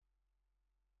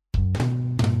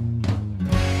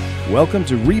Welcome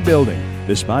to Rebuilding.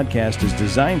 This podcast is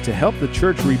designed to help the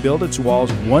church rebuild its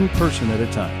walls one person at a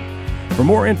time. For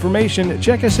more information,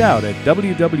 check us out at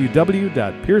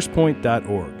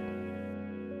www.piercepoint.org.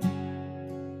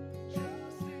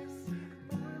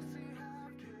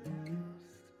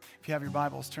 If you have your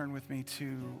Bibles, turn with me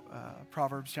to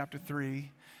Proverbs chapter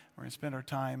 3. We're going to spend our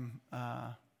time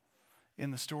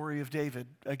in the story of David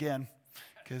again,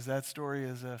 because that story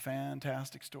is a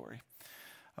fantastic story.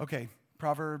 Okay,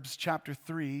 Proverbs chapter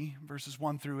 3, verses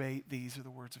 1 through 8, these are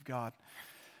the words of God.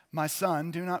 My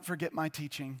son, do not forget my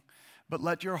teaching, but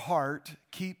let your heart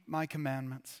keep my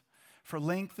commandments. For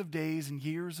length of days and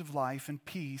years of life and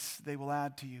peace they will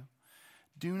add to you.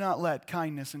 Do not let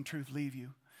kindness and truth leave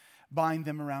you. Bind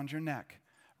them around your neck.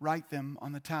 Write them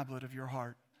on the tablet of your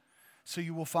heart. So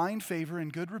you will find favor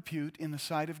and good repute in the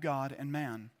sight of God and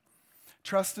man.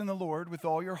 Trust in the Lord with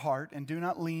all your heart and do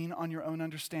not lean on your own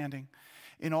understanding.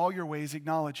 In all your ways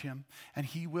acknowledge him, and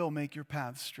he will make your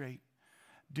paths straight.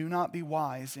 Do not be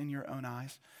wise in your own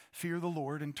eyes. Fear the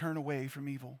Lord and turn away from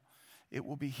evil. It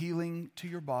will be healing to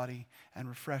your body and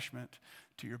refreshment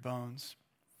to your bones.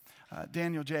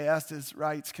 Daniel J. Estes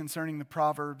writes concerning the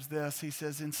Proverbs this. He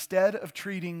says, instead of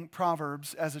treating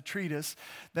Proverbs as a treatise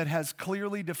that has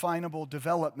clearly definable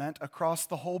development across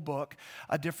the whole book,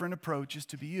 a different approach is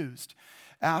to be used.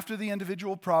 After the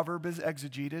individual proverb is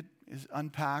exegeted, is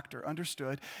unpacked or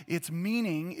understood, its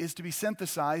meaning is to be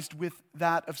synthesized with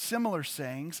that of similar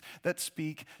sayings that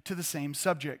speak to the same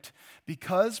subject.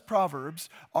 Because proverbs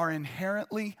are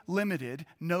inherently limited,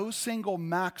 no single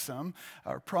maxim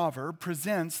or proverb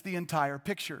presents the entire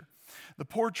picture. The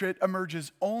portrait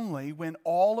emerges only when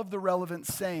all of the relevant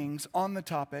sayings on the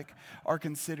topic are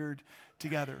considered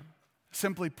together.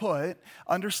 Simply put,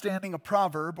 understanding a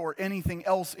proverb or anything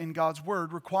else in God's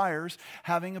Word requires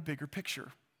having a bigger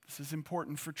picture. This is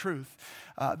important for truth.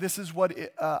 This is what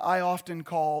I often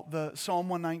call the Psalm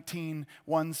 119,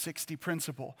 160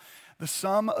 principle. The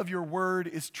sum of your word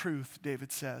is truth,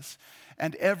 David says,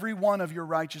 and every one of your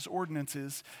righteous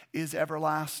ordinances is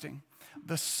everlasting.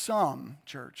 The sum,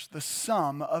 church, the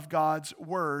sum of God's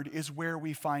word is where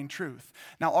we find truth.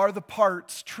 Now, are the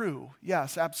parts true?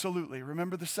 Yes, absolutely.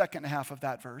 Remember the second half of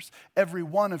that verse. Every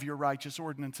one of your righteous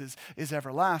ordinances is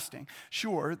everlasting.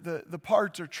 Sure, the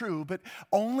parts are true, but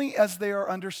only as they are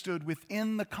understood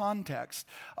within the context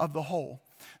of the whole.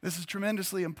 This is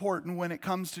tremendously important when it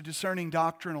comes to discerning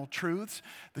doctrinal truths.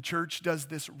 The church does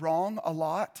this wrong a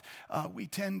lot. We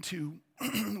tend to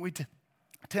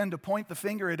point the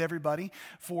finger at everybody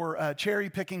for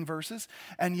cherry-picking verses,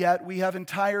 and yet we have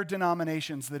entire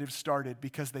denominations that have started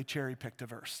because they cherry-picked a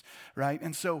verse, right?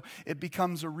 And so it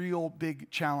becomes a real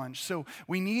big challenge. So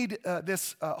we need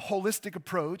this holistic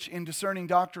approach in discerning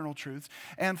doctrinal truths,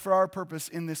 and for our purpose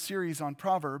in this series on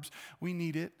Proverbs, we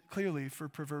need it clearly for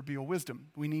proverbial wisdom.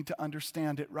 We need to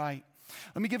understand it right.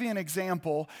 Let me give you an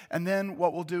example, and then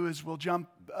what we'll do is we'll jump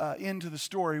into the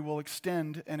story. We'll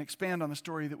extend and expand on the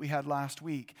story that we had last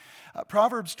week.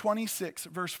 Proverbs 26,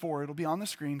 verse 4, it'll be on the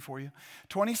screen for you.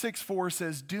 26:4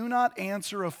 says, do not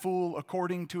answer a fool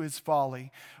according to his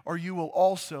folly, or you will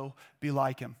also be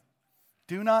like him.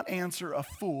 Do not answer a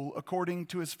fool according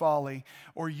to his folly,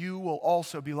 or you will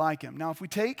also be like him. Now, if we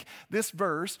take this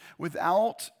verse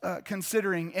without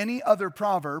considering any other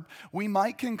proverb, we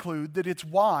might conclude that it's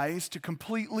wise to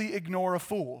completely ignore a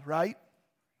fool, right?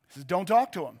 This is don't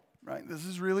talk to him, right? This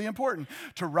is really important.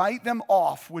 To write them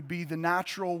off would be the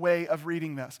natural way of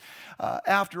reading this.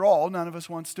 After all, none of us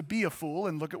wants to be a fool,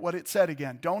 and look at what it said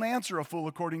again. Don't answer a fool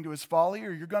according to his folly,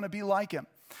 or you're going to be like him.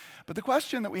 But the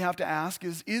question that we have to ask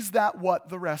is that what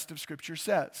the rest of Scripture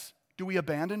says? Do we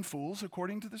abandon fools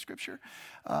according to the Scripture?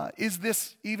 Is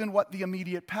this even what the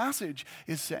immediate passage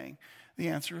is saying? The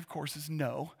answer, of course, is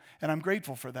no, and I'm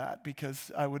grateful for that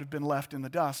because I would have been left in the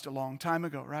dust a long time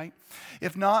ago, right?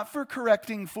 If not for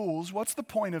correcting fools, what's the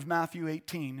point of Matthew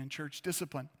 18 in church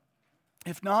discipline?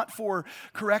 If not for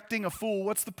correcting a fool,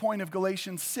 what's the point of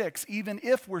Galatians 6, even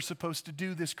if we're supposed to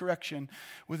do this correction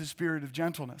with a spirit of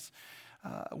gentleness?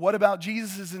 What about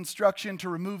Jesus' instruction to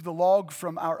remove the log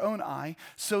from our own eye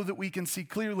so that we can see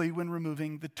clearly when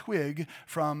removing the twig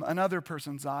from another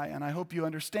person's eye? And I hope you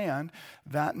understand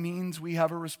that means we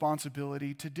have a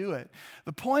responsibility to do it.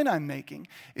 The point I'm making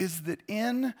is that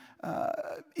in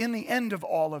the end of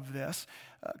all of this,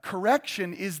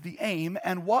 correction is the aim,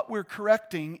 and what we're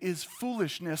correcting is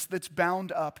foolishness that's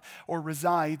bound up or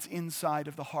resides inside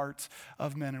of the hearts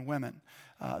of men and women.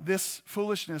 This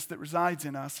foolishness that resides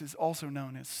in us is also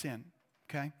known as sin.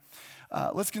 okay?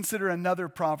 Let's consider another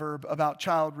proverb about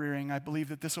child rearing. I believe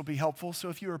that this will be helpful. So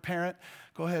if you're a parent,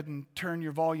 go ahead and turn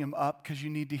your volume up because you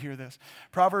need to hear this.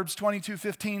 Proverbs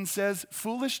 22:15 says,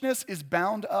 "Foolishness is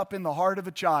bound up in the heart of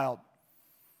a child."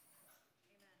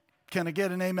 Can I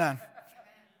get an amen?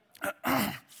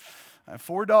 I have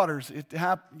 4 daughters.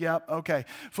 Okay.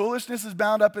 Foolishness is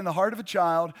bound up in the heart of a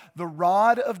child. The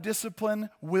rod of discipline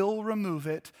will remove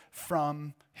it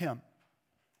from him.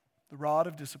 The rod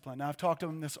of discipline. Now, I've talked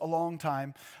on this a long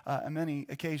time, on many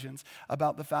occasions,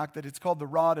 about the fact that it's called the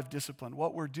rod of discipline.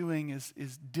 What we're doing is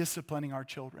disciplining our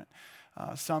children.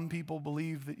 Some people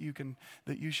believe that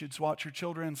you should swat your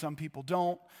children. Some people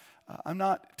don't. I'm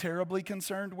not terribly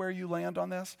concerned where you land on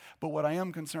this, but what I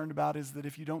am concerned about is that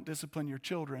if you don't discipline your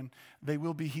children, they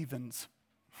will be heathens.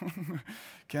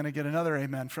 Can I get another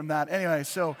amen from that? Anyway,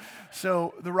 so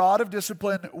the rod of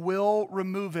discipline will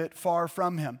remove it far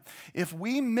from him. If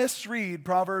we misread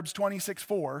Proverbs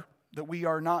 26:4, that we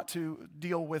are not to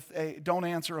deal with don't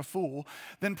answer a fool,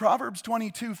 then Proverbs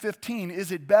 22:15 is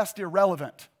at best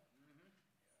irrelevant.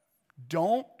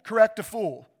 Don't correct a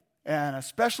fool. And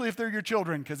especially if they're your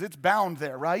children, because it's bound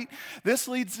there, right? This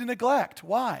leads to neglect.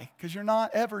 Why? Because you're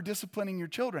not ever disciplining your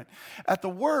children. At the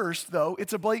worst, though,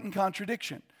 it's a blatant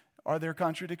contradiction. Are there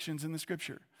contradictions in the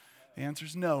Scripture? The answer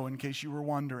is no, in case you were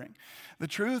wondering. The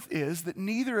truth is that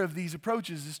neither of these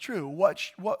approaches is true. What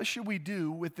should we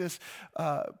do with this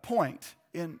point?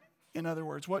 In other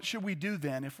words, what should we do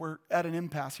then if we're at an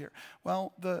impasse here?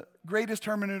 Well, the greatest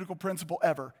hermeneutical principle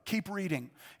ever, keep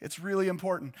reading. It's really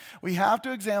important. We have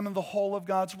to examine the whole of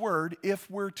God's Word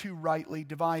if we're to rightly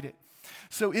divide it.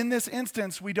 So in this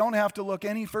instance, we don't have to look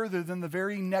any further than the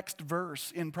very next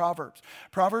verse in Proverbs.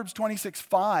 Proverbs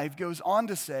 26:5 goes on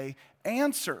to say,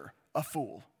 answer a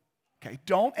fool. Okay,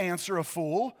 don't answer a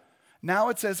fool. Now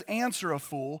it says, answer a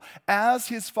fool as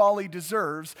his folly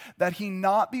deserves, that he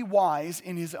not be wise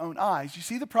in his own eyes. You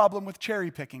see the problem with cherry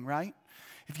picking, right?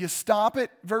 If you stop at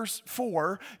verse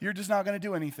 4, you're just not going to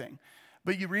do anything.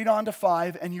 But you read on to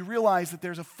 5 and you realize that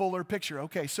there's a fuller picture.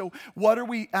 Okay, so what are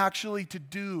we actually to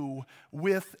do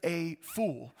with a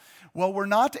fool? Well, we're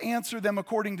not to answer them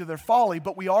according to their folly,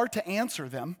 but we are to answer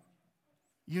them.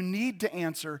 You need to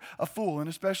answer a fool, and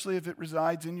especially if it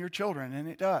resides in your children, and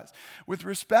it does. With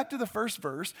respect to the first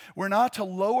verse, we're not to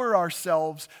lower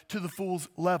ourselves to the fool's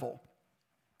level.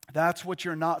 That's what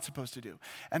you're not supposed to do.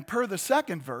 And per the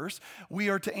second verse, we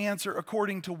are to answer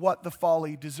according to what the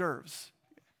folly deserves.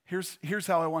 Here's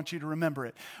how I want you to remember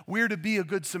it. We're to be a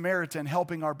good Samaritan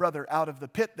helping our brother out of the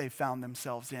pit they found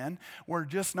themselves in. We're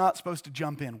just not supposed to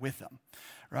jump in with them.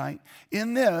 Right?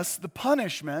 In this, the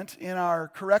punishment in our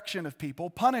correction of people,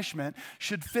 punishment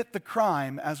should fit the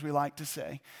crime, as we like to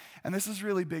say. And this is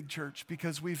really big, church,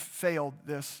 because we've failed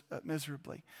this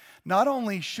miserably. Not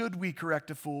only should we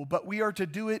correct a fool, but we are to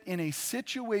do it in a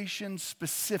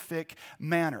situation-specific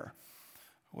manner.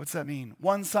 What's that mean?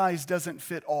 One size doesn't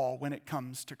fit all when it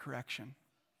comes to correction.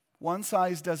 One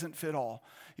size doesn't fit all.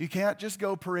 You can't just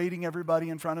go parading everybody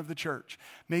in front of the church.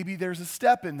 Maybe there's a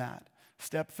step in that.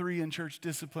 Step 3 in church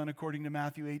discipline according to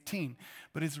Matthew 18.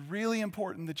 But it's really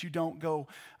important that you don't go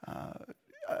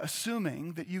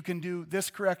assuming that you can do this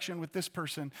correction with this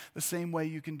person the same way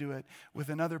you can do it with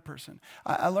another person.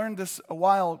 I learned this a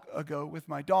while ago with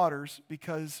my daughters,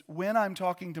 because when I'm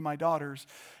talking to my daughters,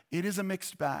 it is a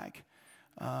mixed bag.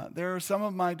 There are some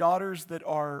of my daughters that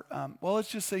are, let's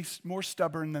just say more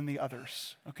stubborn than the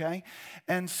others, okay?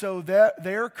 And so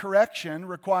their correction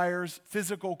requires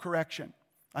physical correction.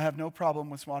 I have no problem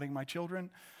with swatting my children,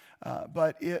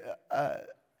 but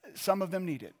some of them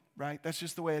need it, right? That's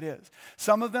just the way it is.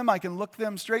 Some of them, I can look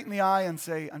them straight in the eye and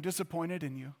say, I'm disappointed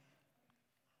in you.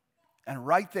 And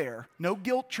right there, no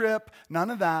guilt trip, none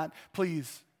of that.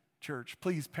 Please, church,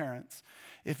 please, parents,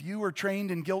 if you are trained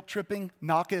in guilt tripping,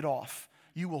 knock it off.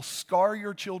 You will scar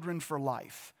your children for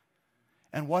life.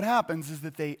 And what happens is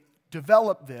that they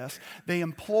develop this, they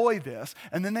employ this,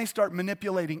 and then they start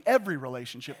manipulating every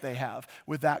relationship they have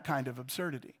with that kind of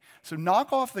absurdity. So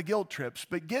knock off the guilt trips,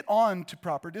 but get on to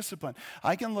proper discipline.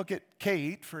 I can look at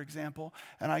Kate, for example,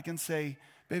 and I can say,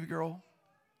 baby girl,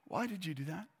 why did you do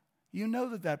that? You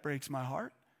know that breaks my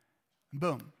heart. And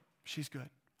boom, she's good.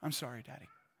 I'm sorry, Daddy.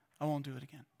 I won't do it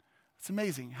again. It's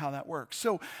amazing how that works.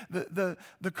 So the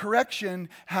correction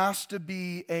has to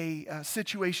be a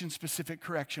situation-specific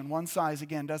correction. One size,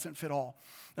 again, doesn't fit all.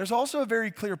 There's also a very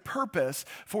clear purpose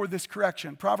for this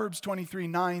correction. Proverbs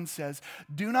 23:9 says,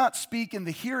 do not speak in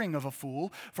the hearing of a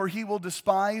fool, for he will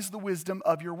despise the wisdom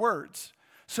of your words.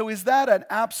 So is that an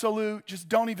absolute, just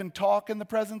don't even talk in the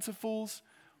presence of fools?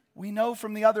 We know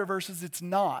from the other verses it's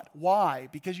not. Why?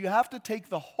 Because you have to take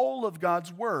the whole of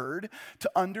God's word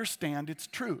to understand its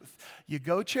truth. You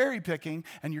go cherry picking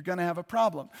and you're going to have a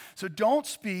problem. So don't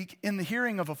speak in the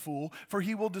hearing of a fool, for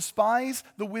he will despise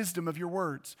the wisdom of your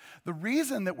words. The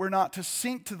reason that we're not to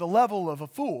sink to the level of a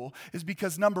fool is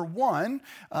because, number one,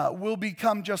 we'll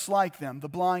become just like them, the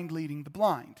blind leading the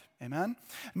blind. Amen?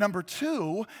 Number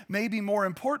two, maybe more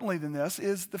importantly than this,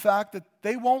 is the fact that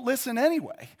they won't listen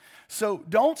anyway. So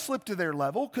don't slip to their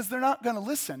level because they're not going to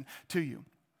listen to you.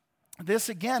 This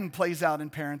again plays out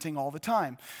in parenting all the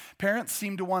time. Parents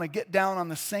seem to want to get down on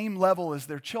the same level as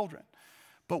their children.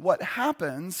 But what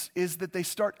happens is that they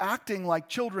start acting like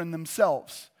children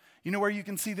themselves. You know where you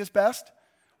can see this best?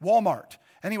 Walmart.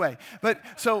 Anyway, but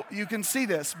so you can see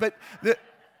this. But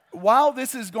while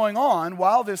this is going on,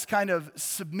 while this kind of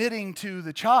submitting to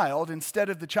the child instead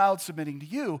of the child submitting to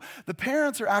you, the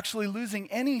parents are actually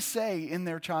losing any say in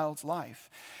their child's life.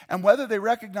 And whether they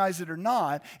recognize it or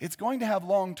not, it's going to have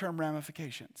long-term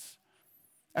ramifications.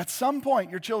 At some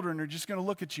point, your children are just going to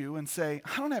look at you and say,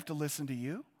 I don't have to listen to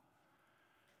you.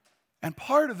 And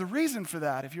part of the reason for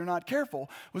that, if you're not careful,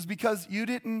 was because you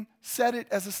didn't set it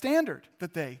as a standard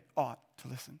that they ought to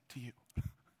listen to you.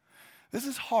 This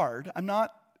is hard. I'm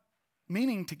not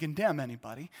meaning to condemn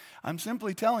anybody. I'm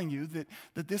simply telling you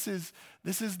that this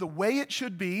is the way it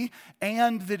should be,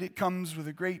 and that it comes with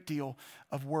a great deal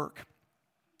of work.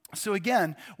 So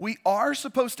again, we are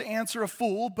supposed to answer a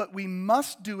fool, but we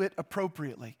must do it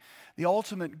appropriately. The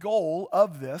ultimate goal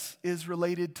of this is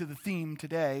related to the theme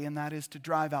today, and that is to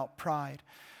drive out pride.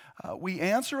 We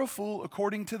answer a fool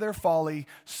according to their folly,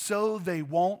 so they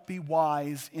won't be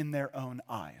wise in their own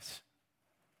eyes.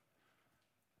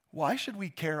 Why should we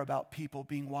care about people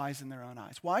being wise in their own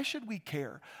eyes? Why should we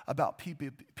care about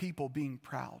people being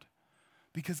proud?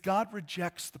 Because God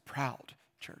rejects the proud,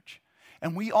 church.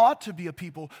 And we ought to be a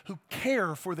people who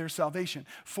care for their salvation,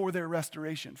 for their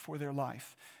restoration, for their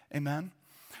life. Amen?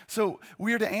 So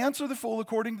we are to answer the fool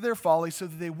according to their folly so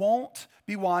that they won't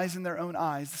be wise in their own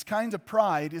eyes. This kind of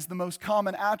pride is the most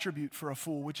common attribute for a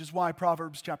fool, which is why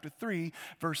Proverbs chapter 3,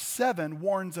 verse 7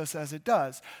 warns us as it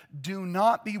does. Do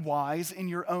not be wise in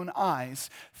your own eyes.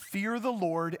 Fear the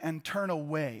Lord and turn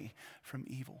away from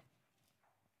evil.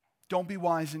 Don't be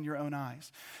wise in your own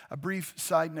eyes. A brief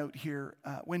side note here.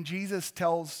 When Jesus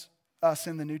tells us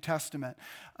in the New Testament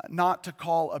not to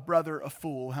call a brother a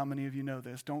fool. How many of you know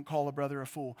this? Don't call a brother a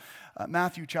fool.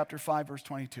 Matthew chapter 5, verse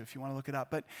 22, if you want to look it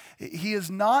up. But he is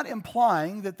not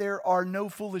implying that there are no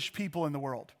foolish people in the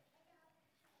world.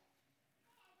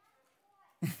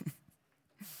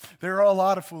 There are a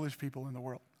lot of foolish people in the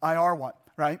world. I are one,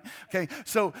 right? Okay,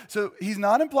 so he's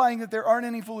not implying that there aren't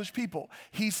any foolish people.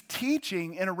 He's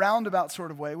teaching in a roundabout sort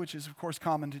of way, which is of course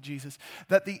common to Jesus,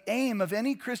 that the aim of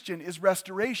any Christian is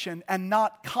restoration and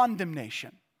not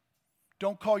condemnation.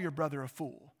 Don't call your brother a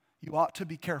fool. You ought to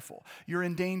be careful. You're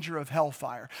in danger of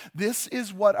hellfire. This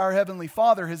is what our Heavenly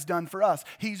Father has done for us.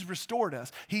 He's restored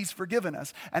us. He's forgiven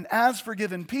us. And as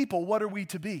forgiven people, what are we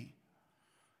to be?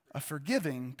 A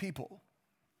forgiving people.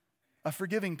 A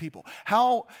forgiving people.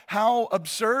 How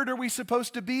absurd are we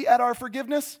supposed to be at our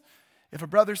forgiveness? If a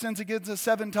brother sins against us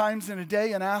 7 times in a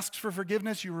day and asks for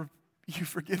forgiveness, you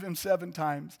forgive him 7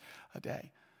 times a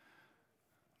day.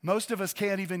 Most of us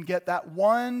can't even get that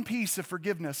one piece of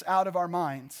forgiveness out of our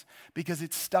minds because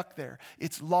it's stuck there.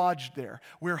 It's lodged there.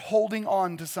 We're holding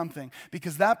on to something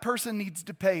because that person needs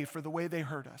to pay for the way they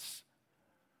hurt us.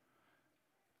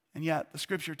 And yet, the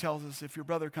scripture tells us if your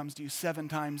brother comes to you 7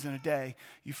 times in a day,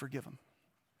 you forgive him.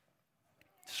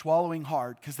 Swallowing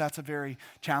hard, because that's a very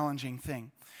challenging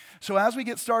thing. So as we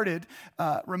get started,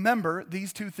 remember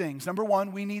these 2 things. Number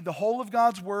 1, we need the whole of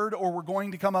God's word, or we're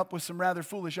going to come up with some rather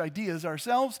foolish ideas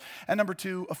ourselves. And number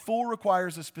 2, a fool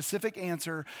requires a specific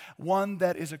answer, one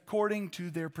that is according to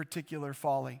their particular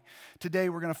folly. Today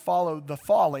we're going to follow the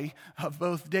folly of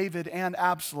both David and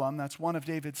Absalom. That's one of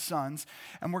David's sons.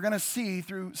 And we're going to see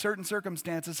through certain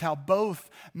circumstances how both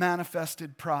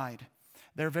manifested pride.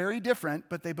 They're very different,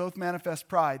 but they both manifest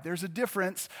pride. There's a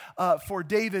difference for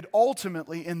David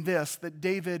ultimately in this, that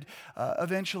David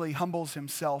eventually humbles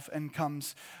himself and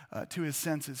comes to his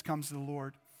senses, comes to the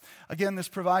Lord. Again, this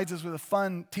provides us with a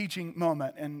fun teaching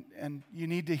moment, and you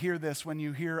need to hear this when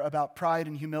you hear about pride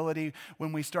and humility,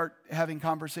 when we start having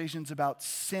conversations about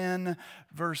sin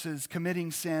versus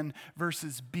committing sin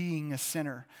versus being a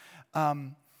sinner.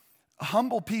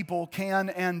 Humble people can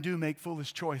and do make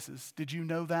foolish choices. Did you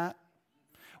know that?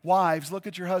 Wives, look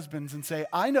at your husbands and say,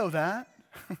 I know that.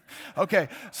 Okay,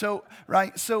 so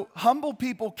humble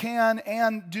people can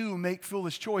and do make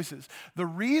foolish choices. The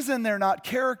reason they're not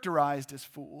characterized as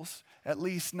fools, at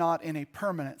least not in a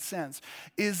permanent sense,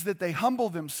 is that they humble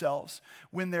themselves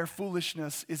when their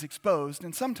foolishness is exposed,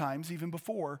 and sometimes even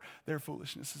before their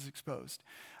foolishness is exposed.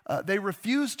 They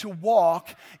refuse to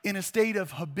walk in a state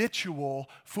of habitual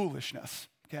foolishness.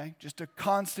 Okay, just a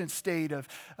constant state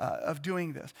of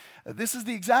doing this. This is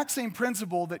the exact same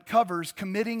principle that covers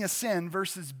committing a sin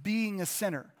versus being a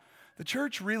sinner. The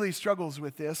church really struggles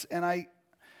with this, and I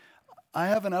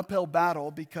have an uphill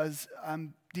battle because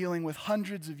I'm dealing with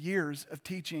hundreds of years of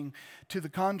teaching to the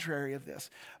contrary of this.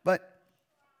 But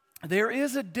there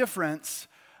is a difference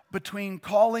between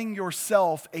calling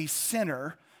yourself a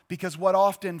sinner, because what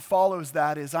often follows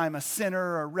that is I'm a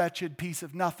sinner, a wretched piece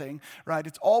of nothing, right?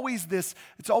 It's always this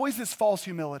false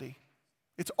humility.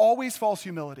 It's always false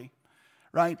humility,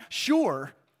 right?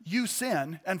 Sure, you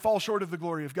sin and fall short of the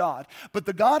glory of God, but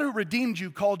the God who redeemed you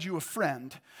called you a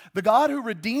friend. The God who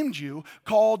redeemed you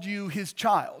called you his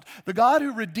child. The God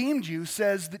who redeemed you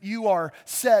says that you are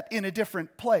set in a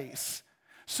different place.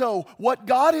 So what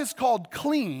God has called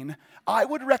clean, I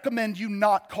would recommend you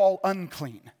not call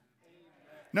unclean.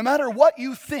 No matter what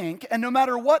you think, and no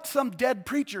matter what some dead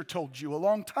preacher told you a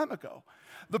long time ago,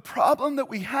 the problem that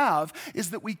we have is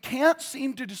that we can't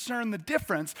seem to discern the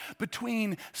difference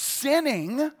between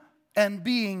sinning and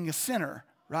being a sinner,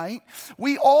 right?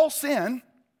 We all sin,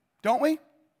 don't we?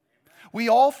 We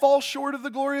all fall short of the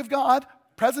glory of God,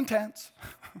 present tense.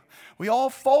 We all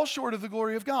fall short of the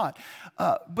glory of God.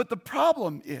 But the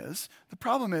problem is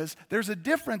there's a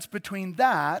difference between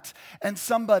that and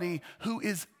somebody who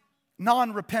is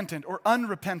non-repentant or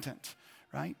unrepentant,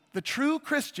 right? The true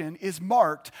Christian is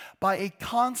marked by a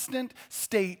constant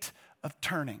state of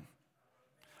turning.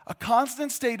 A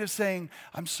constant state of saying,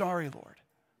 I'm sorry, Lord.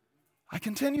 I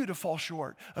continue to fall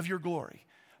short of your glory.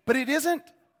 But it isn't,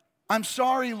 I'm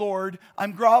sorry, Lord,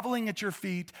 I'm groveling at your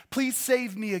feet, please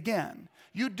save me again.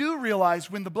 You do realize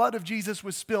when the blood of Jesus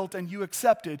was spilt and you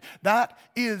accepted, that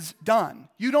is done.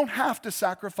 You don't have to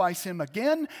sacrifice him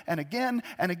again and again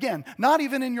and again, not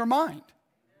even in your mind.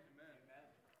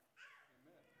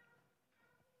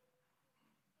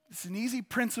 It's an easy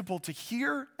principle to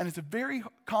hear, and it's a very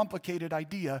complicated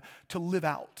idea to live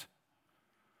out.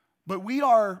 But we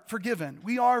are forgiven.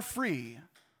 We are free.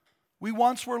 We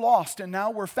once were lost, and now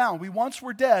we're found. We once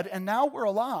were dead, and now we're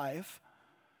alive.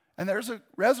 And there's a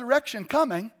resurrection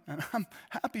coming, and I'm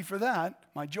happy for that.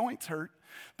 My joints hurt.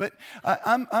 But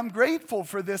I'm grateful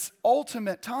for this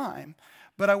ultimate time.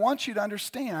 But I want you to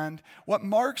understand what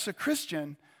marks a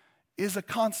Christian is a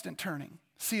constant turning.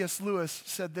 C.S. Lewis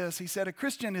said this. He said, a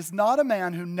Christian is not a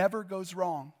man who never goes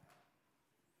wrong.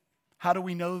 How do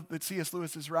we know that C.S.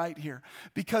 Lewis is right here?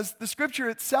 Because the scripture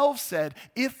itself said,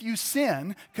 if you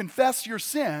sin, confess your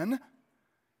sin,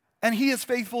 and he is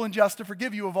faithful and just to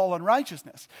forgive you of all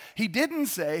unrighteousness. He didn't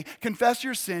say, confess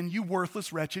your sin, you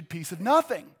worthless, wretched piece of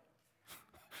nothing.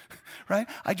 Right?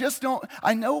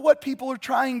 I know what people are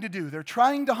trying to do. They're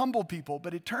trying to humble people,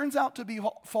 but it turns out to be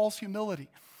false humility.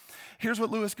 Here's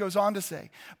what Lewis goes on to say.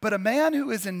 But a man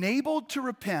who is enabled to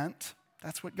repent,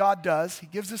 that's what God does. He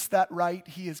gives us that right.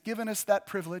 He has given us that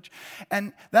privilege.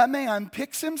 And that man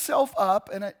picks himself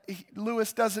up, and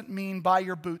Lewis doesn't mean by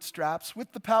your bootstraps,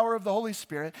 with the power of the Holy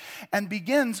Spirit, and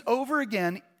begins over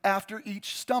again after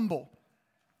each stumble.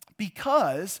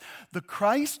 Because the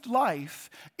Christ life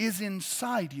is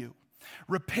inside you,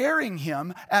 repairing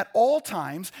him at all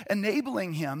times,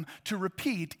 enabling him to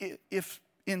repeat, if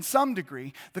in some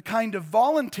degree, the kind of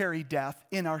voluntary death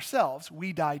in ourselves,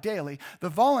 we die daily, the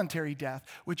voluntary death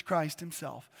which Christ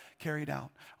himself carried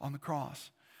out on the cross.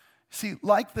 See,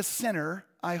 like the sinner,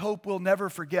 I hope we'll never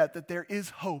forget that there is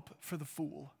hope for the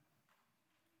fool.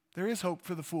 There is hope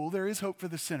for the fool. There is hope for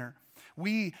the sinner.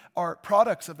 We are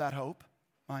products of that hope,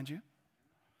 mind you.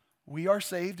 We are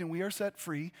saved and we are set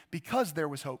free because there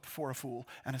was hope for a fool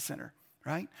and a sinner.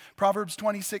 Right? Proverbs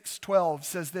 26:12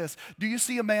 says this, do you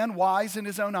see a man wise in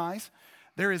his own eyes?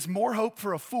 There is more hope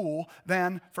for a fool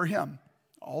than for him.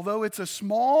 Although it's a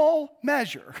small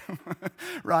measure,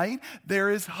 right? There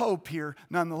is hope here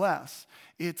nonetheless.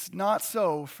 It's not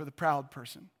so for the proud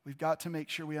person. We've got to make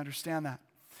sure we understand that.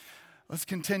 Let's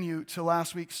continue to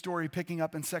last week's story, picking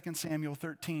up in 2 Samuel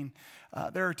 13.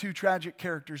 There are two tragic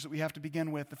characters that we have to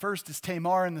begin with. The first is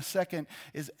Tamar, and the second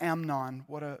is Amnon.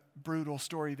 What a brutal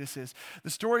story this is. The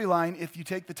storyline, if you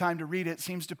take the time to read it,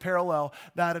 seems to parallel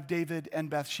that of David and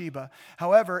Bathsheba.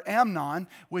 However, Amnon,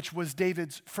 which was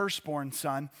David's firstborn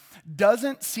son,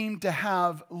 doesn't seem to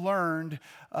have learned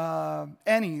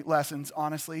any lessons,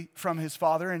 honestly, from his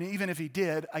father. And even if he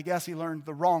did, I guess he learned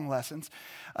the wrong lessons.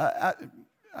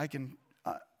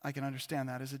 I can understand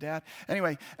that as a dad.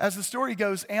 Anyway, as the story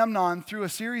goes, Amnon, through a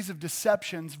series of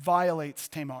deceptions, violates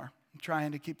Tamar. I'm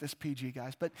trying to keep this PG,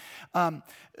 guys. But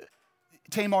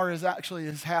Tamar is actually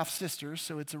his half-sister,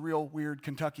 so it's a real weird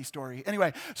Kentucky story.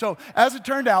 Anyway, so as it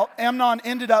turned out, Amnon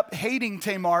ended up hating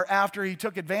Tamar after he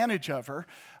took advantage of her,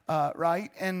 right?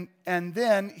 And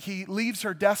then he leaves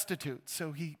her destitute,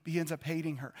 so he ends up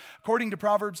hating her. According to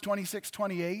Proverbs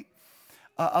 26:28,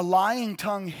 a lying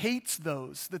tongue hates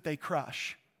those that they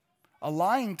crush. A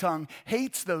lying tongue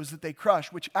hates those that they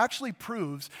crush, which actually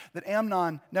proves that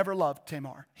Amnon never loved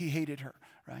Tamar. He hated her,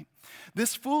 right?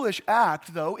 This foolish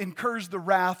act, though, incurs the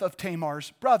wrath of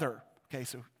Tamar's brother. Okay,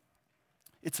 so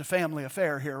it's a family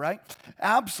affair here, right?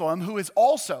 Absalom, who is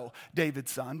also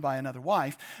David's son by another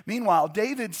wife. Meanwhile,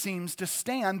 David seems to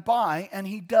stand by, and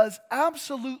he does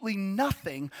absolutely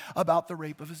nothing about the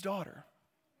rape of his daughter.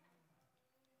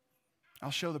 I'll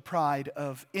show the pride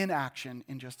of inaction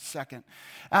in just a second.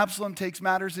 Absalom takes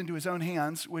matters into his own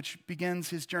hands, which begins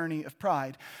his journey of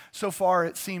pride. So far,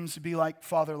 it seems to be like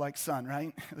father, like son,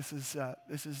 right? This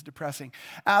is depressing.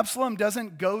 Absalom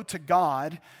doesn't go to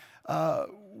God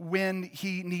when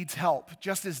he needs help,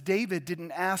 just as David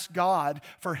didn't ask God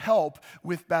for help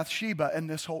with Bathsheba in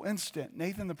this whole incident.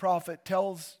 Nathan the prophet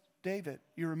tells David,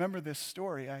 you remember this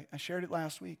story, I shared it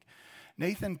last week.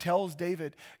 Nathan tells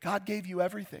David, God gave you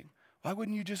everything. Why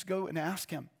wouldn't you just go and ask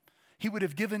him? He would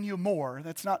have given you more.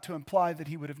 That's not to imply that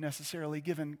he would have necessarily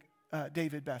given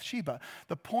David Bathsheba.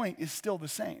 The point is still the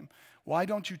same. Why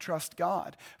don't you trust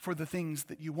God for the things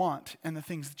that you want and the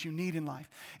things that you need in life?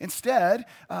 Instead,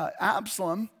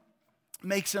 Absalom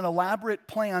makes an elaborate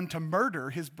plan to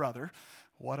murder his brother.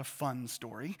 What a fun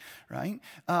story, right?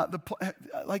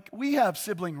 We have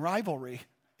sibling rivalry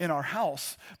in our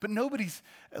house, but nobody's,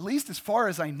 at least as far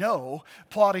as I know,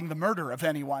 plotting the murder of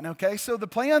anyone, okay? So the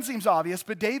plan seems obvious,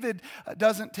 but David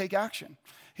doesn't take action.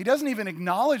 He doesn't even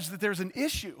acknowledge that there's an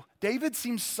issue. David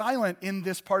seems silent in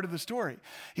this part of the story.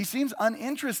 He seems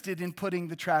uninterested in putting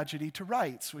the tragedy to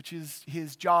rights, which is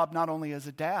his job not only as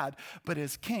a dad, but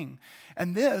as king.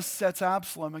 And this sets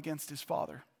Absalom against his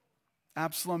father.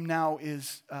 Absalom now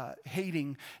is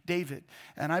hating David.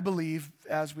 And I believe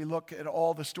as we look at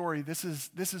all the story, this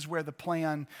is where the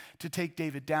plan to take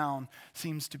David down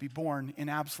seems to be born in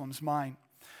Absalom's mind.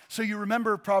 So you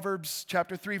remember Proverbs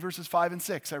chapter 3, verses 5 and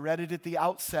 6. I read it at the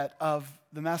outset of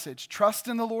the message. Trust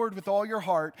in the Lord with all your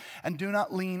heart and do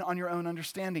not lean on your own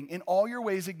understanding. In all your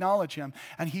ways acknowledge him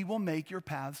and he will make your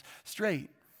paths straight.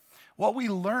 What we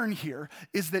learn here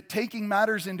is that taking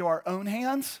matters into our own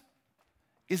hands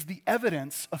is the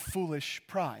evidence of foolish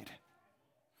pride.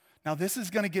 Now, this is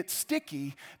going to get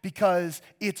sticky because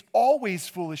it's always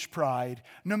foolish pride,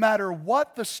 no matter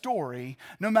what the story,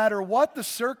 no matter what the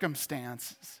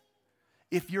circumstances.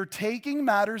 If you're taking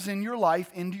matters in your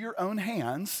life into your own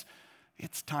hands,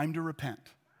 it's time to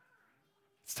repent.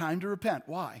 It's time to repent.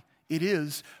 Why? It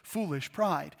is foolish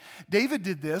pride. David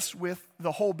did this with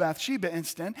the whole Bathsheba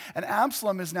incident, and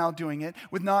Absalom is now doing it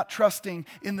with not trusting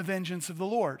in the vengeance of the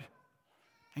Lord.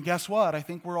 And guess what? I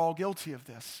think we're all guilty of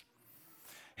this.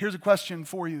 Here's a question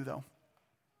for you, though.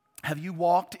 Have you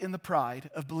walked in the pride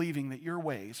of believing that your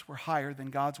ways were higher than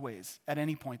God's ways at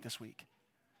any point this week?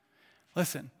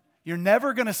 Listen, you're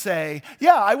never going to say,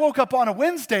 yeah, I woke up on a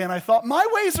Wednesday and I thought, my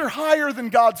ways are higher than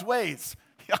God's ways.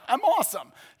 I'm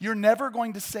awesome. You're never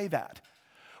going to say that.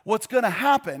 What's going to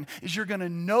happen is you're going to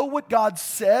know what God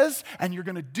says and you're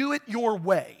going to do it your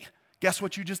way. Guess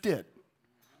what you just did?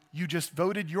 You just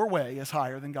voted your way as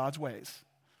higher than God's ways.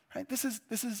 Right? This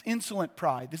is insolent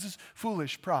pride. This is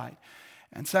foolish pride.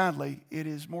 And sadly, it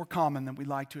is more common than we'd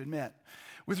like to admit.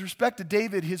 With respect to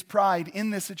David, his pride in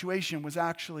this situation was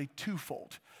actually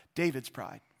twofold. David's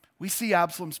pride. We see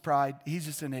Absalom's pride. He's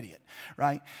just an idiot,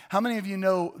 right? How many of you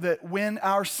know that when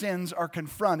our sins are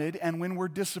confronted and when we're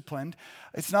disciplined,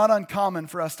 it's not uncommon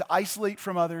for us to isolate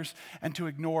from others and to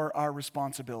ignore our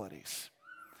responsibilities?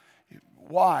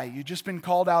 Why? You've just been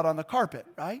called out on the carpet,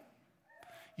 right?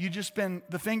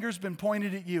 The finger's been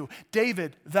pointed at you.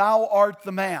 David, thou art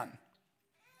the man.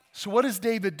 So what does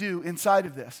David do inside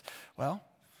of this? Well,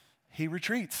 he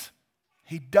retreats.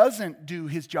 He doesn't do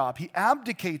his job. He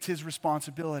abdicates his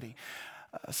responsibility.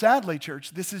 Sadly,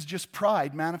 church, this is just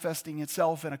pride manifesting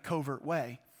itself in a covert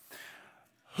way.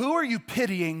 Who are you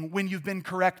pitying when you've been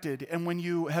corrected and when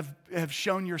you have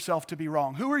shown yourself to be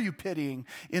wrong? Who are you pitying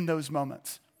in those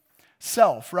moments?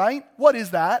 Self, right? What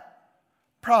is that?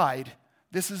 Pride.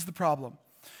 This is the problem.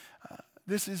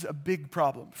 This is a big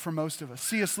problem for most of us.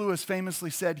 C.S. Lewis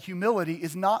famously said, humility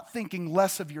is not thinking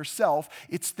less of yourself,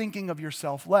 it's thinking of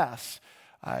yourself less.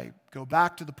 I go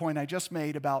back to the point I just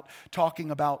made about talking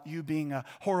about you being a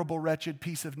horrible, wretched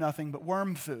piece of nothing but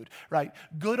worm food, right?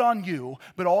 Good on you,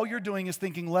 but all you're doing is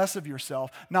thinking less of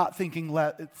yourself, not thinking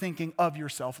of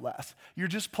yourself less. You're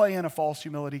just playing a false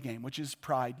humility game, which is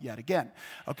pride yet again,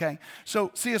 okay? So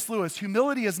C.S. Lewis,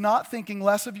 humility is not thinking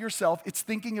less of yourself, it's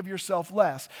thinking of yourself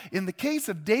less. In the case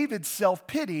of David's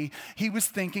self-pity, he was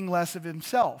thinking less of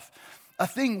himself. A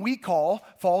thing we call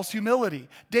false humility.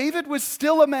 David was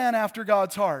still a man after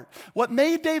God's heart. What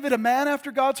made David a man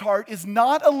after God's heart is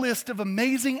not a list of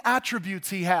amazing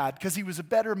attributes he had because he was a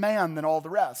better man than all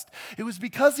the rest. It was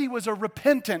because he was a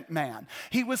repentant man.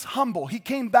 He was humble. He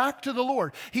came back to the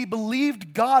Lord. He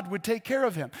believed God would take care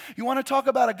of him. You want to talk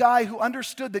about a guy who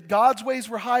understood that God's ways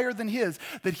were higher than his,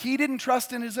 that he didn't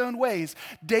trust in his own ways.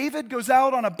 David goes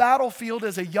out on a battlefield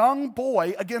as a young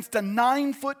boy against a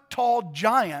 9-foot-tall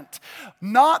giant.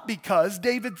 Not because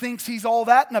David thinks he's all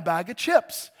that in a bag of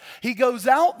chips. He goes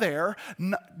out there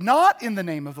not in the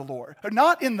name of the Lord, or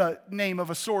not in the name of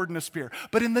a sword and a spear,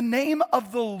 but in the name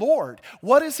of the Lord.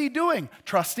 What is he doing?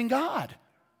 Trusting God.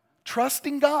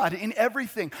 Trusting God in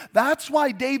everything. That's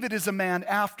why David is a man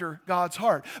after God's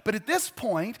heart. But at this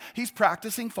point, he's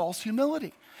practicing false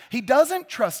humility. He doesn't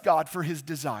trust God for his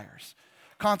desires.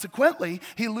 Consequently,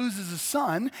 he loses a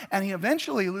son, and he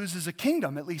eventually loses a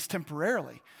kingdom, at least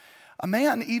temporarily. A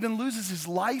man even loses his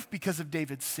life because of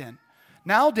David's sin.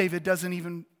 Now David doesn't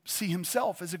even see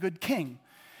himself as a good king.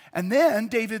 And then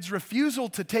David's refusal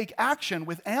to take action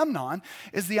with Amnon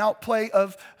is the outplay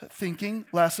of thinking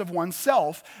less of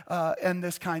oneself and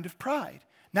this kind of pride.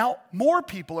 Now more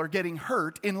people are getting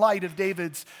hurt in light of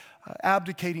David's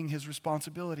abdicating his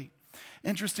responsibility.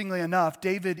 Interestingly enough,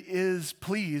 David is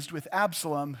pleased with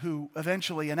Absalom, who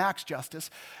eventually enacts justice.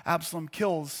 Absalom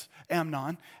kills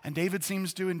Amnon, and David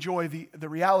seems to enjoy the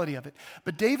reality of it.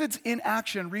 But David's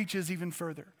inaction reaches even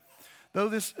further. Through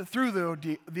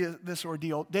this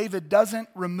ordeal, David doesn't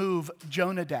remove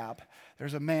Jonadab.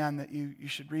 There's a man that you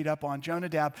should read up on,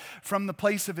 Jonadab, from the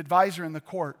place of advisor in the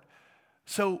court.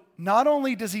 So not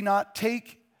only does he not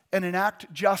take and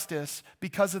enact justice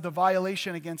because of the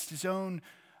violation against his own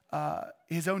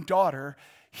daughter,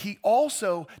 he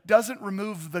also doesn't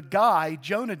remove the guy,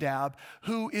 Jonadab,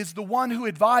 who is the one who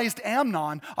advised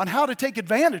Amnon on how to take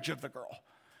advantage of the girl.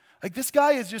 Like, this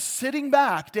guy is just sitting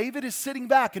back. David is sitting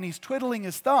back and he's twiddling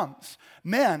his thumbs.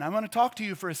 Men, I want to talk to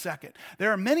you for a second.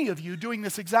 There are many of you doing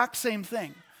this exact same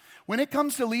thing. When it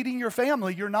comes to leading your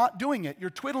family, you're not doing it. You're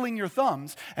twiddling your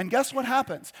thumbs. And guess what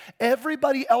happens?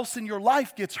 Everybody else in your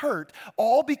life gets hurt,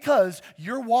 all because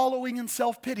you're wallowing in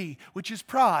self-pity, which is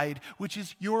pride, which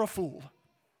is you're a fool.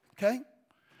 Okay?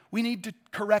 We need to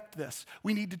correct this.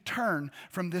 We need to turn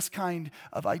from this kind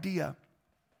of idea.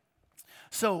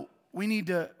 So we need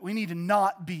to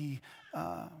not be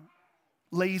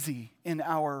lazy in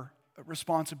our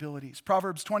responsibilities.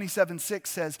 Proverbs 27:6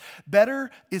 says, "Better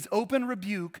is open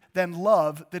rebuke than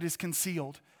love that is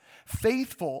concealed.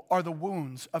 Faithful are the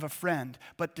wounds of a friend,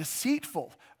 but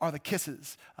deceitful are the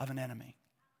kisses of an enemy."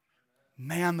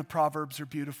 Man, the Proverbs are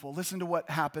beautiful. Listen to what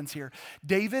happens here.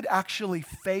 David actually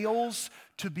fails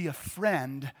to be a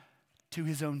friend to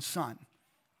his own son.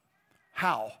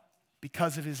 How?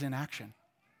 Because of his inaction.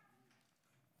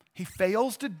 He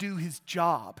fails to do his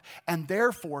job, and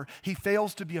therefore he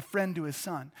fails to be a friend to his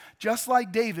son. Just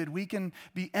like David, we can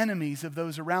be enemies of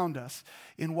those around us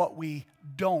in what we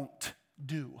don't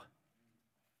do.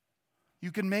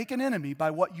 You can make an enemy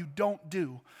by what you don't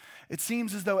do. It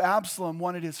seems as though Absalom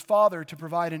wanted his father to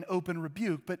provide an open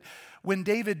rebuke, but when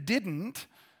David didn't,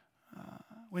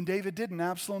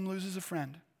 Absalom loses a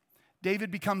friend.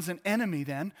 David becomes an enemy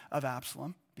then of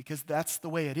Absalom, because that's the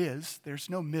way it is. There's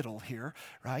no middle here,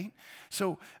 right?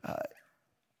 So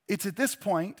it's at this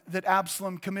point that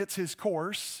Absalom commits his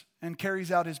course and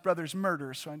carries out his brother's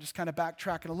murder. So I'm just kind of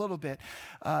backtracking a little bit.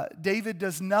 David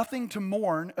does nothing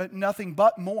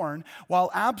but mourn,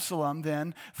 while Absalom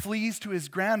then flees to his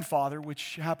grandfather,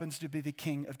 which happens to be the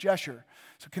king of Geshur.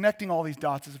 So connecting all these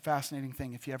dots is a fascinating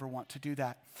thing if you ever want to do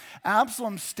that.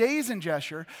 Absalom stays in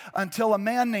Geshur until a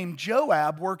man named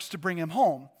Joab works to bring him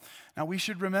home. Now, we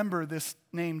should remember this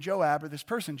name Joab, or this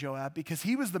person Joab, because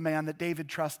he was the man that David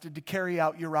trusted to carry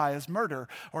out Uriah's murder,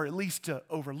 or at least to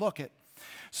overlook it.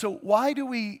 So why do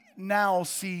we now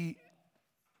see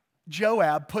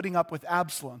Joab putting up with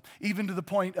Absalom, even to the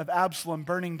point of Absalom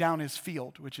burning down his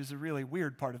field, which is a really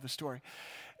weird part of the story.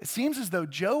 It seems as though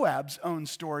Joab's own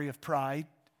story of pride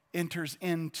enters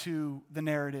into the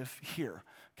narrative here.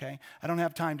 Okay? I don't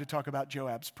have time to talk about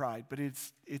Joab's pride, but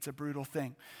it's a brutal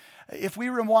thing. If we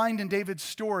rewind in David's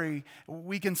story,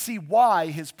 we can see why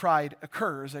his pride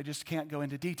occurs. I just can't go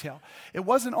into detail. It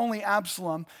wasn't only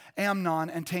Absalom, Amnon,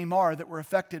 and Tamar that were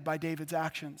affected by David's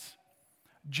actions.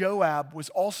 Joab was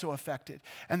also affected.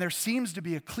 And there seems to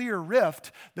be a clear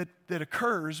rift that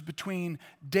occurs between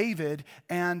David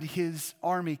and his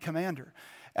army commander.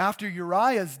 After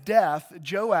Uriah's death,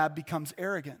 Joab becomes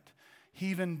arrogant. He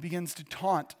even begins to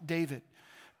taunt David.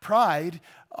 Pride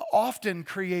often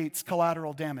creates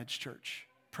collateral damage, church.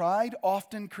 Pride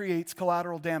often creates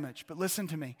collateral damage. But listen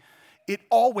to me. It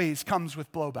always comes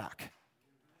with blowback.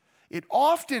 It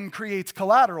often creates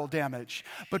collateral damage,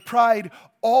 but pride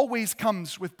always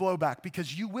comes with blowback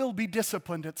because you will be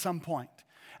disciplined at some point.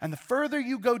 And the further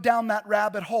you go down that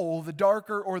rabbit hole, the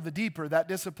darker or the deeper that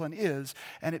discipline is,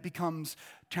 and it becomes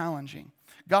challenging.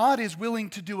 God is willing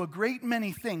to do a great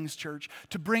many things, church,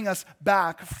 to bring us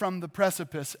back from the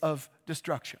precipice of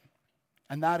destruction.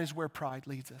 And that is where pride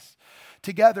leads us.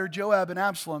 Together, Joab and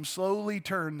Absalom slowly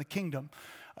turn the kingdom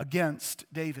against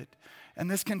David. And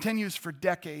this continues for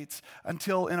decades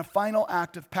until in a final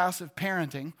act of passive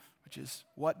parenting, which is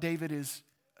what David is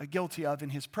guilty of in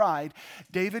his pride,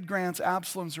 David grants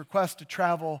Absalom's request to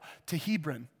travel to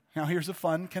Hebron. Now here's a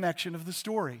fun connection of the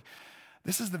story.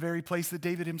 This is the very place that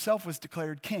David himself was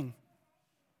declared king.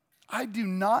 I do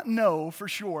not know for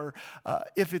sure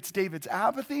if it's David's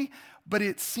apathy, but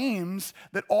it seems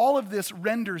that all of this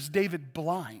renders David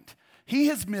blind. He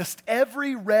has missed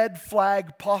every red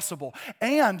flag possible.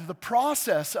 And the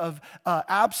process of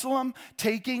Absalom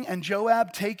taking and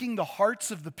Joab taking the hearts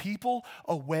of the people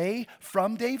away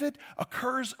from David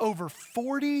occurs over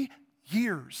 40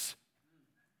 years.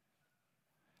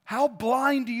 How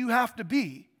blind do you have to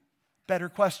be? Better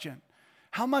question.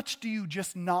 How much do you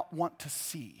just not want to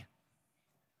see?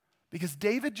 Because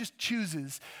David just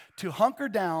chooses to hunker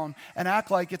down and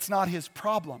act like it's not his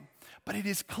problem. But it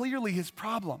is clearly his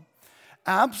problem.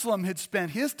 Absalom had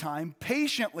spent his time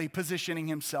patiently positioning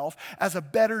himself as a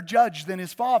better judge than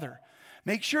his father.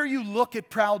 Make sure you look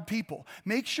at proud people.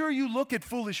 Make sure you look at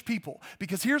foolish people.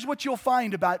 Because here's what you'll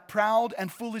find about proud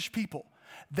and foolish people.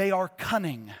 They are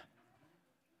cunning.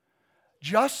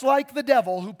 Just like the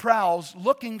devil who prowls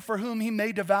looking for whom he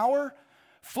may devour,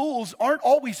 fools aren't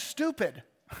always stupid.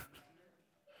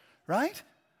 Right?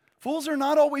 Fools are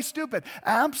not always stupid.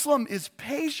 Absalom is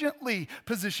patiently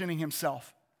positioning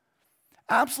himself.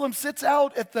 Absalom sits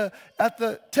out at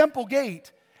the temple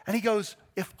gate and he goes,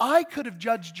 if I could have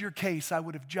judged your case, I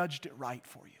would have judged it right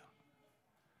for you.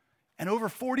 And over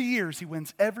 40 years, he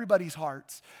wins everybody's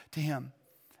hearts to him.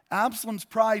 Absalom's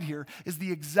pride here is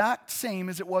the exact same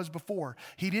as it was before.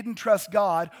 He didn't trust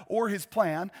God or his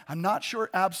plan. I'm not sure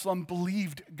Absalom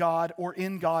believed God or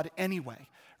in God anyway,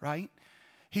 right?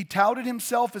 He touted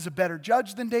himself as a better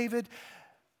judge than David.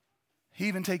 He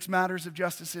even takes matters of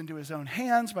justice into his own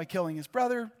hands by killing his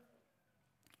brother.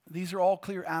 These are all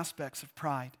clear aspects of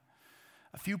pride.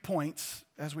 A few points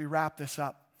as we wrap this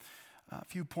up. A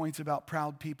few points about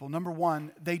proud people. Number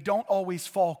one, they don't always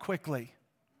fall quickly.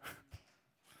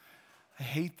 I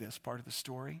hate this part of the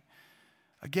story.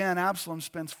 Again, Absalom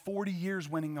spends 40 years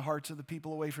winning the hearts of the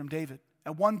people away from David.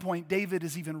 At one point, David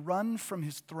is even run from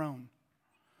his throne.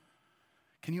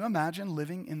 Can you imagine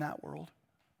living in that world?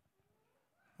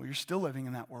 Well, you're still living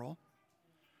in that world.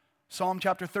 Psalm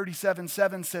chapter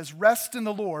 37:7 says, rest in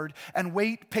the Lord and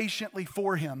wait patiently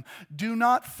for him. Do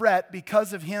not fret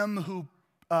because of him who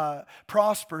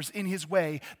prospers in his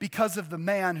way, because of the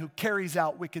man who carries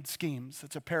out wicked schemes.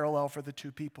 That's a parallel for the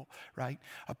two people, right?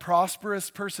 A prosperous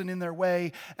person in their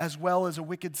way as well as a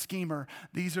wicked schemer.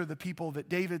 These are the people that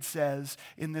David says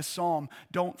in this psalm,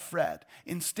 don't fret.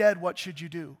 Instead, what should you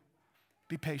do?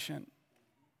 Be patient.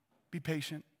 Be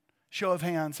patient. Show of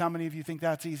hands, how many of you think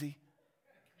that's easy?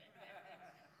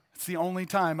 It's the only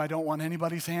time I don't want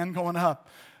anybody's hand going up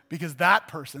because that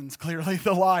person's clearly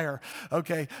the liar.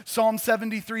 Okay, Psalm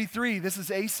 73:3, this is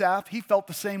Asaph. He felt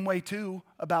the same way too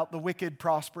about the wicked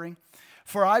prospering.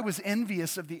 For I was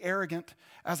envious of the arrogant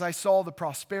as I saw the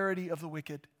prosperity of the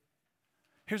wicked.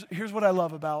 Here's what I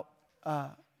love about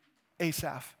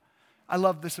Asaph. I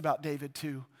love this about David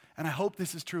too, and I hope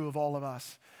this is true of all of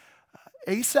us.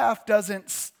 Asaph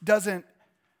doesn't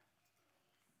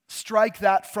strike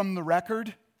that from the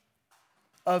record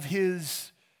of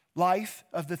his life,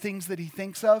 of the things that he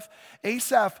thinks of.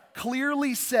 Asaph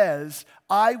clearly says,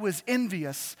 I was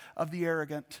envious of the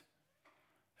arrogant.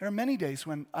 There are many days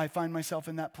when I find myself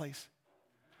in that place,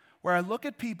 where I look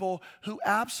at people who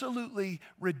absolutely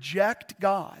reject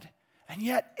God, and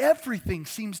yet everything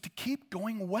seems to keep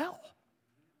going well.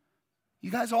 You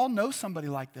guys all know somebody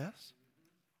like this.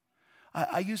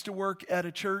 I used to work at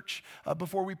a church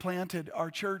before we planted our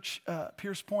church,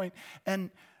 Pierce Point, and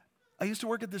I used to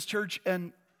work at this church,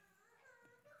 and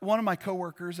one of my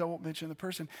coworkers, I won't mention the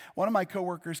person, one of my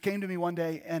coworkers came to me one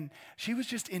day, and she was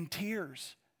just in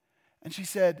tears. And she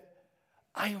said,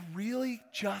 I really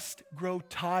just grow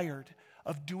tired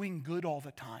of doing good all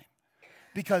the time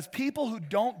because people who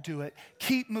don't do it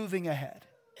keep moving ahead.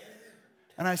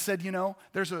 And I said,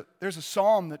 there's a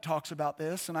psalm that talks about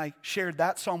this, and I shared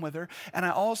that psalm with her. And I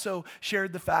also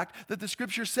shared the fact that the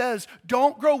scripture says,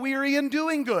 don't grow weary in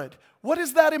doing good. What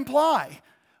does that imply?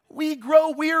 We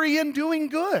grow weary in doing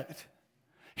good.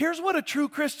 Here's what a true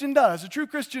Christian does. A true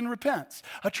Christian repents.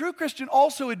 A true Christian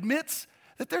also admits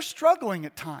that they're struggling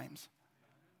at times.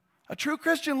 A true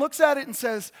Christian looks at it and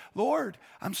says, Lord,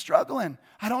 I'm struggling.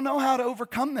 I don't know how to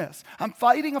overcome this. I'm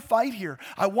fighting a fight here.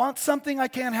 I want something I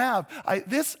can't have.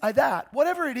 That,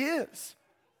 whatever it is.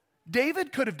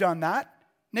 David could have done that.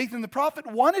 Nathan the prophet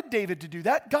wanted David to do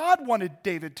that. God wanted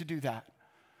David to do that.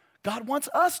 God wants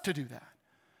us to do that.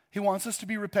 He wants us to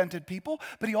be repentant people,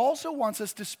 but he also wants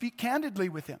us to speak candidly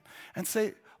with him and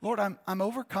say, Lord, I'm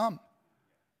overcome.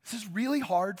 This is really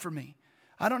hard for me.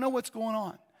 I don't know what's going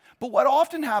on. But what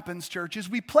often happens, church, is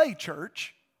we play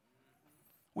church.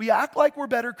 We act like we're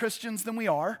better Christians than we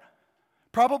are,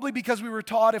 probably because we were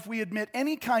taught if we admit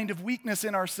any kind of weakness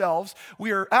in ourselves,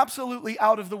 we are absolutely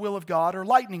out of the will of God, or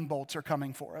lightning bolts are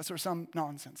coming for us, or some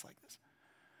nonsense like this.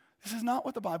 This is not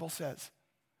what the Bible says.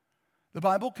 The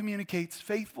Bible communicates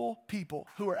faithful people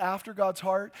who are after God's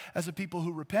heart as a people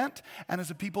who repent and as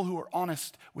a people who are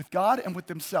honest with God and with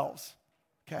themselves.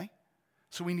 Okay?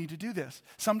 So we need to do this.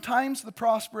 Sometimes the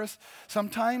prosperous,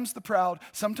 sometimes the proud,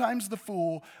 sometimes the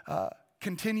fool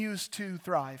continues to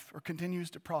thrive or continues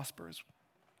to prosper is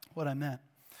what I meant.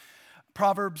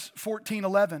 Proverbs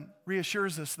 14:11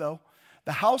 reassures us, though.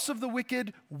 The house of the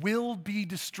wicked will be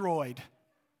destroyed.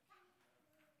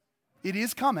 It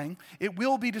is coming. It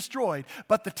will be destroyed.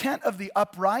 But the tent of the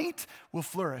upright will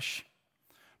flourish.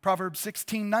 Proverbs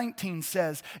 16:19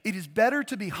 says, it is better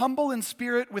to be humble in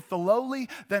spirit with the lowly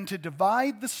than to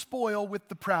divide the spoil with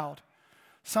the proud.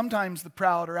 Sometimes the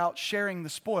proud are out sharing the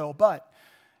spoil, but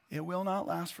it will not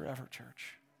last forever,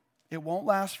 church. It won't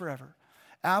last forever.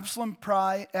 Absalom's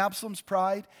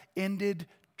pride ended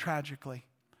tragically.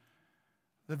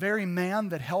 The very man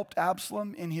that helped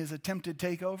Absalom in his attempted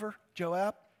takeover,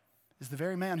 Joab, is the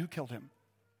very man who killed him.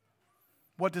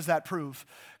 What does that prove?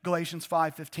 Galatians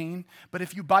 5:15. But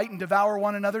if you bite and devour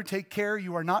one another, take care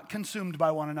you are not consumed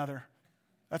by one another.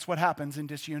 That's what happens in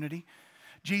disunity.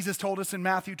 Jesus told us in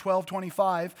Matthew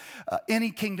 12:25,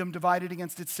 any kingdom divided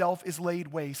against itself is laid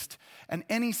waste, and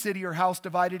any city or house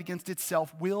divided against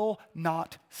itself will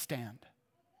not stand.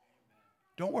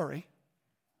 Don't worry.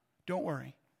 Don't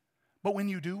worry. But when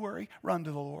you do worry, run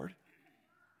to the Lord.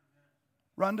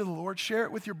 Run to the Lord. Share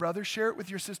it with your brother. Share it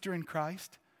with your sister in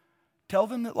Christ. Tell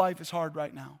them that life is hard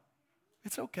right now.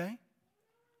 It's okay.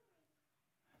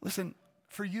 Listen,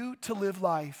 for you to live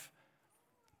life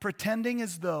pretending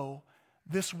as though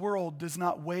this world does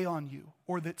not weigh on you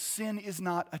or that sin is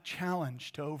not a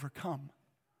challenge to overcome,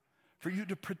 for you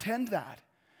to pretend that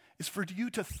is for you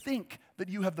to think that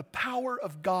you have the power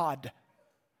of God.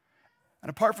 And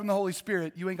apart from the Holy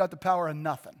Spirit, you ain't got the power of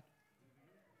nothing.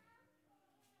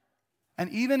 And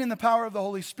even in the power of the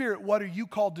Holy Spirit, what are you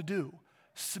called to do?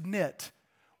 Submit,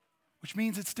 which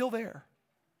means it's still there.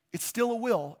 It's still a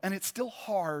will, and it's still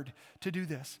hard to do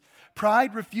this.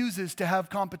 Pride refuses to have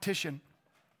competition,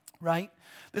 right?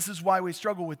 This is why we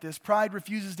struggle with this. Pride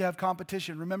refuses to have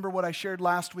competition. Remember what I shared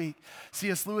last week.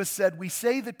 C.S. Lewis said, we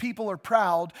say that people are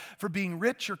proud for being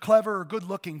rich or clever or good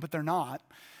looking, but they're not.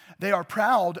 They are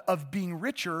proud of being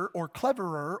richer or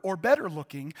cleverer or better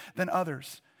looking than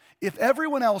others. If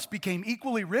everyone else became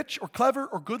equally rich or clever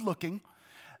or good looking,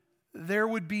 there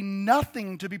would be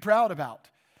nothing to be proud about.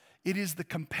 It is the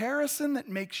comparison that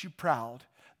makes you proud,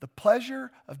 the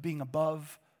pleasure of being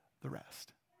above the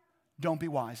rest. Don't be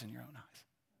wise in your own eyes.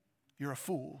 You're a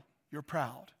fool. You're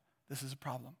proud. This is a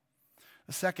problem.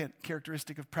 The second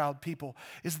characteristic of proud people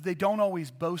is that they don't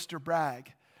always boast or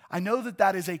brag. I know that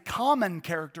that is a common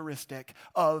characteristic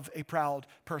of a proud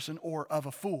person or of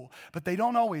a fool, but they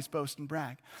don't always boast and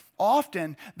brag.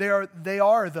 Often, they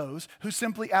are those who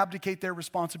simply abdicate their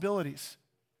responsibilities.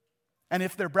 And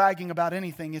if they're bragging about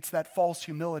anything, it's that false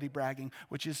humility bragging,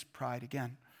 which is pride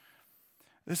again.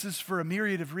 This is for a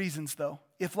myriad of reasons, though.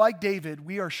 If, like David,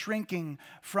 we are shrinking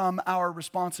from our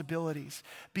responsibilities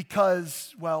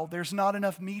because, well, there's not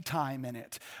enough me time in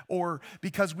it, or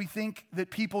because we think that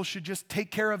people should just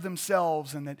take care of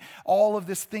themselves and that all of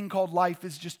this thing called life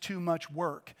is just too much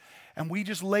work, and we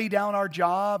just lay down our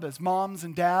job as moms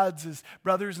and dads, as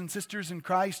brothers and sisters in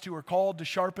Christ who are called to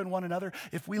sharpen one another,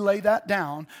 if we lay that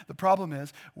down, the problem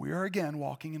is we are again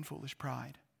walking in foolish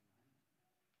pride.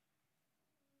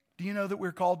 Do you know that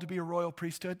we're called to be a royal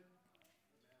priesthood?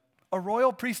 A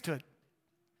royal priesthood.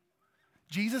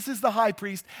 Jesus is the high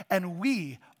priest, and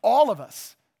we, all of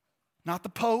us, not the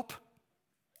Pope,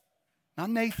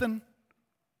 not Nathan,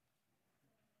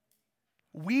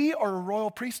 we are a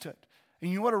royal priesthood. And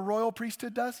you know what a royal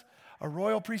priesthood does? A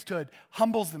royal priesthood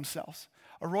humbles themselves.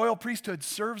 A royal priesthood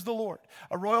serves the Lord.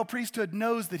 A royal priesthood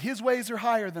knows that his ways are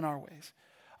higher than our ways.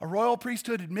 A royal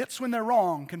priesthood admits when they're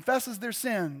wrong, confesses their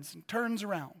sins, and turns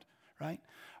around. Right?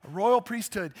 A royal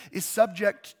priesthood is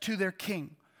subject to their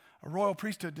king. A royal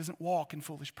priesthood doesn't walk in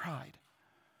foolish pride.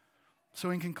 So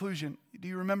in conclusion, do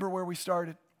you remember where we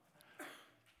started?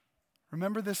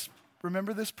 Remember this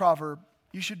proverb.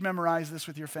 You should memorize this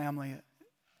with your family.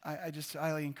 I just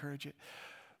highly encourage it.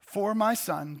 For my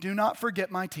son, do not forget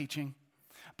my teaching,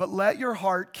 but let your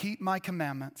heart keep my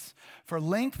commandments. For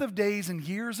length of days and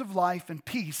years of life and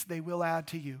peace they will add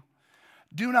to you.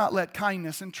 Do not let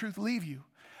kindness and truth leave you.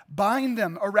 Bind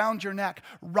them around your neck.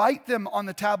 Write them on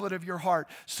the tablet of your heart,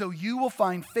 so you will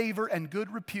find favor and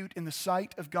good repute in the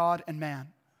sight of God and man.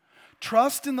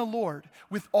 Trust in the Lord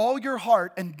with all your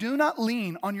heart and do not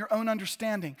lean on your own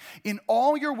understanding. In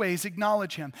all your ways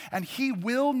acknowledge him, and he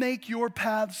will make your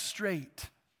paths straight.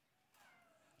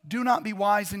 Do not be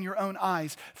wise in your own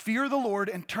eyes. Fear the Lord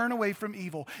and turn away from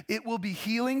evil. It will be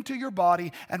healing to your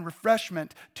body and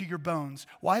refreshment to your bones.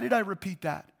 Why did I repeat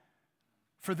that?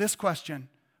 For this question.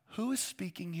 Who is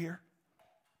speaking here?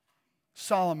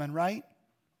 Solomon, right?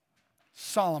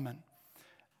 Solomon.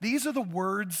 These are the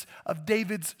words of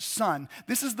David's son.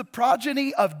 This is the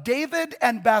progeny of David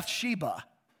and Bathsheba.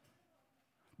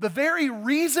 The very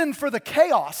reason for the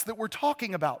chaos that we're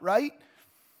talking about, right?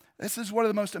 This is one of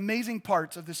the most amazing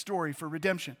parts of this story for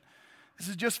redemption. This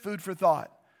is just food for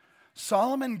thought.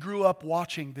 Solomon grew up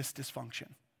watching this dysfunction.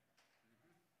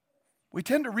 We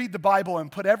tend to read the Bible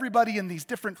and put everybody in these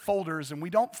different folders, and we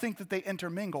don't think that they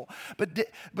intermingle.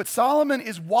 But Solomon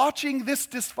is watching this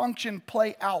dysfunction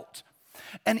play out.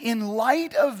 And in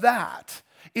light of that,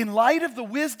 in light of the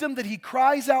wisdom that he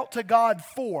cries out to God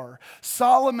for,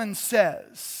 Solomon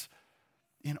says,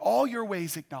 in all your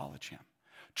ways acknowledge him.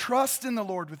 Trust in the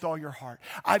Lord with all your heart.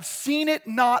 I've seen it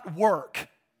not work.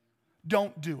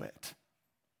 Don't do it.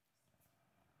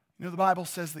 You know, the Bible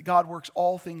says that God works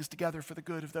all things together for the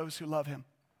good of those who love him.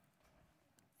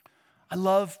 I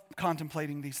love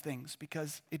contemplating these things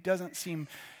because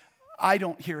I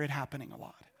don't hear it happening a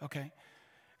lot, okay?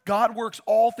 God works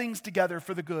all things together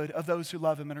for the good of those who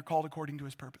love him and are called according to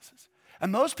his purposes.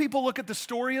 And most people look at the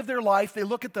story of their life, they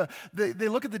look at the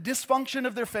dysfunction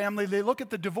of their family, they look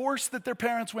at the divorce that their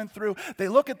parents went through, they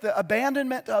look at the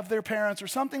abandonment of their parents or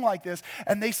something like this,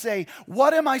 and they say,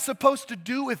 what am I supposed to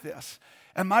do with this?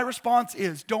 And my response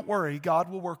is, don't worry,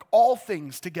 God will work all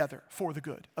things together for the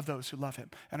good of those who love him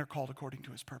and are called according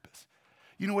to his purpose.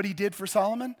 You know what he did for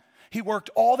Solomon? He worked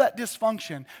all that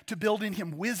dysfunction to build in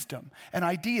him wisdom and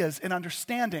ideas and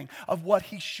understanding of what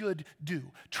he should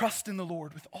do. Trust in the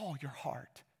Lord with all your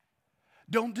heart.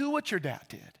 Don't do what your dad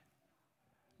did.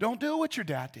 Don't do what your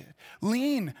dad did.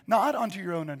 Lean not onto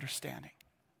your own understanding.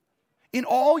 In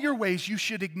all your ways, you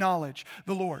should acknowledge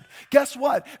the Lord. Guess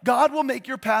what? God will make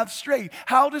your path straight.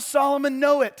 How does Solomon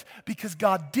know it? Because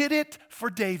God did it for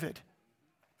David.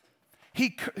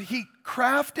 He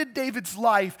crafted David's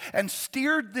life and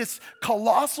steered this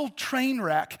colossal train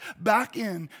wreck back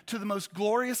into the most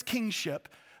glorious kingship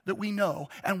that we know,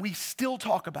 and we still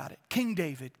talk about it. King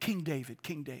David, King David,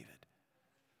 King David.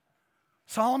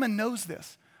 Solomon knows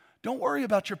this. Don't worry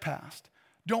about your past.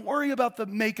 Don't worry about the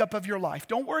makeup of your life.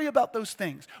 Don't worry about those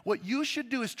things. What you should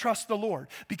do is trust the Lord,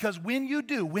 because when you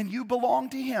do, when you belong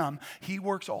to him, he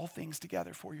works all things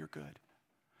together for your good.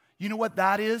 You know what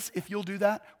that is if you'll do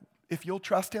that? If you'll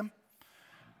trust him?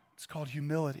 It's called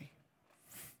humility.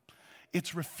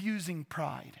 It's refusing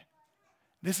pride.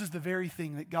 This is the very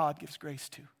thing that God gives grace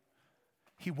to.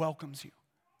 He welcomes you.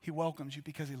 He welcomes you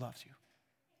because he loves you.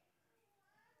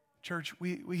 Church,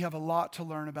 we have a lot to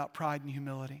learn about pride and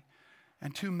humility.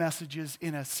 And 2 messages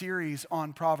in a series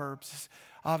on Proverbs is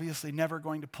obviously never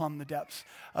going to plumb the depths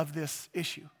of this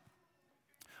issue.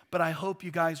 But I hope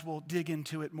you guys will dig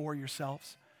into it more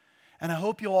yourselves. And I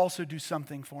hope you'll also do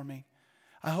something for me.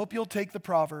 I hope you'll take the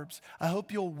Proverbs. I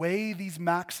hope you'll weigh these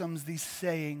maxims, these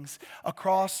sayings,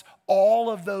 across all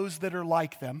of those that are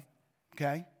like them,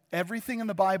 okay? Everything in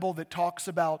the Bible that talks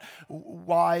about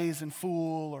wise and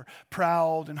fool or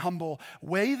proud and humble,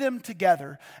 weigh them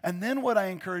together. And then what I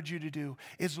encourage you to do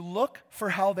is look for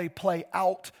how they play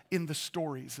out in the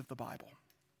stories of the Bible.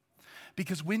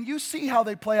 Because when you see how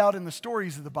they play out in the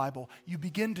stories of the Bible, you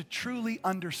begin to truly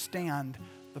understand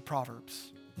the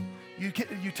Proverbs. You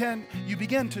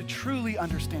begin to truly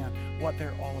understand what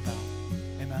they're all about.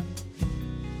 Amen.